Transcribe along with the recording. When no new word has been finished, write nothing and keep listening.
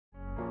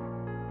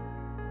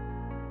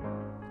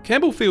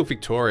Campbellfield,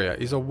 Victoria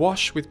is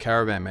awash with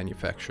caravan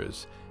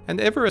manufacturers,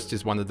 and Everest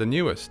is one of the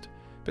newest,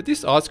 but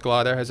this ice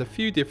glider has a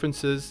few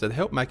differences that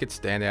help make it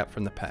stand out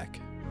from the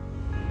pack.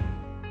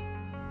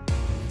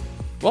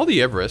 While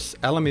the Everest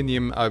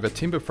aluminium over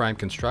timber frame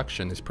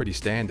construction is pretty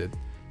standard,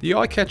 the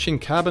eye-catching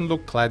carbon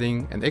look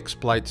cladding and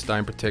X-plate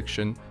stone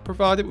protection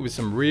provide it with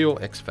some real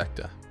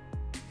X-factor.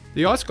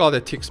 The ice glider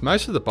ticks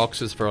most of the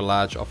boxes for a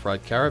large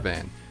off-road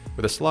caravan,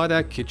 with a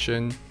slide-out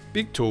kitchen,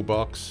 big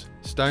toolbox,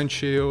 stone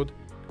shield,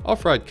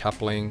 off-road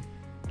coupling,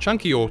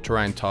 chunky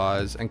all-terrain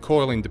tyres and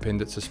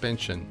coil-independent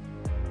suspension.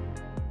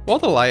 While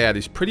the layout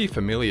is pretty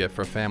familiar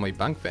for a family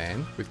bunk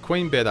van, with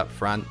queen bed up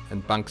front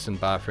and bunks and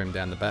bathroom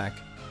down the back,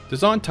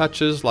 design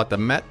touches like the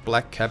matte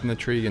black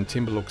cabinetry and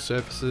timber look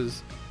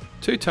surfaces,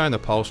 two-tone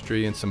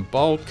upholstery and some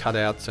bold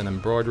cutouts and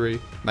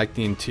embroidery make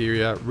the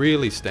interior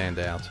really stand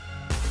out.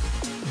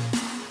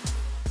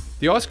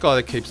 The ice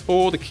glider keeps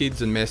all the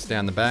kids and mess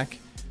down the back,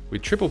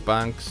 with triple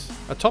bunks,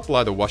 a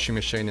top-loader washing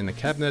machine in the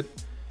cabinet,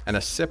 and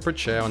a separate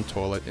shower and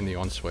toilet in the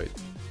ensuite.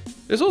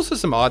 There's also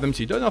some items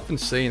you don't often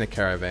see in a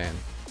caravan,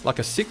 like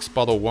a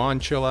 6-bottle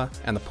wine chiller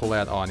and a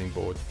pull-out ironing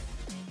board.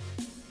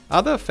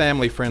 Other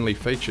family-friendly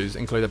features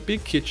include a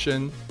big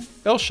kitchen,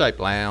 L-shaped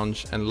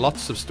lounge and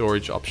lots of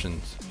storage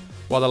options,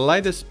 while the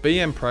latest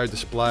BM Pro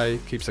display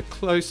keeps a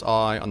close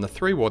eye on the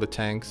 3 water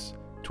tanks,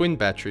 twin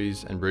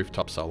batteries and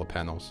rooftop solar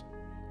panels.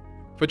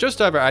 For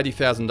just over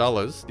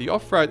 $80,000, the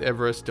off-road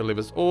Everest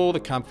delivers all the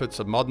comforts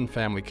of modern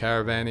family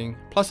caravanning,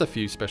 plus a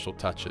few special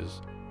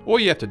touches. All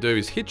you have to do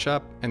is hitch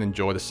up and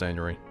enjoy the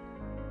scenery.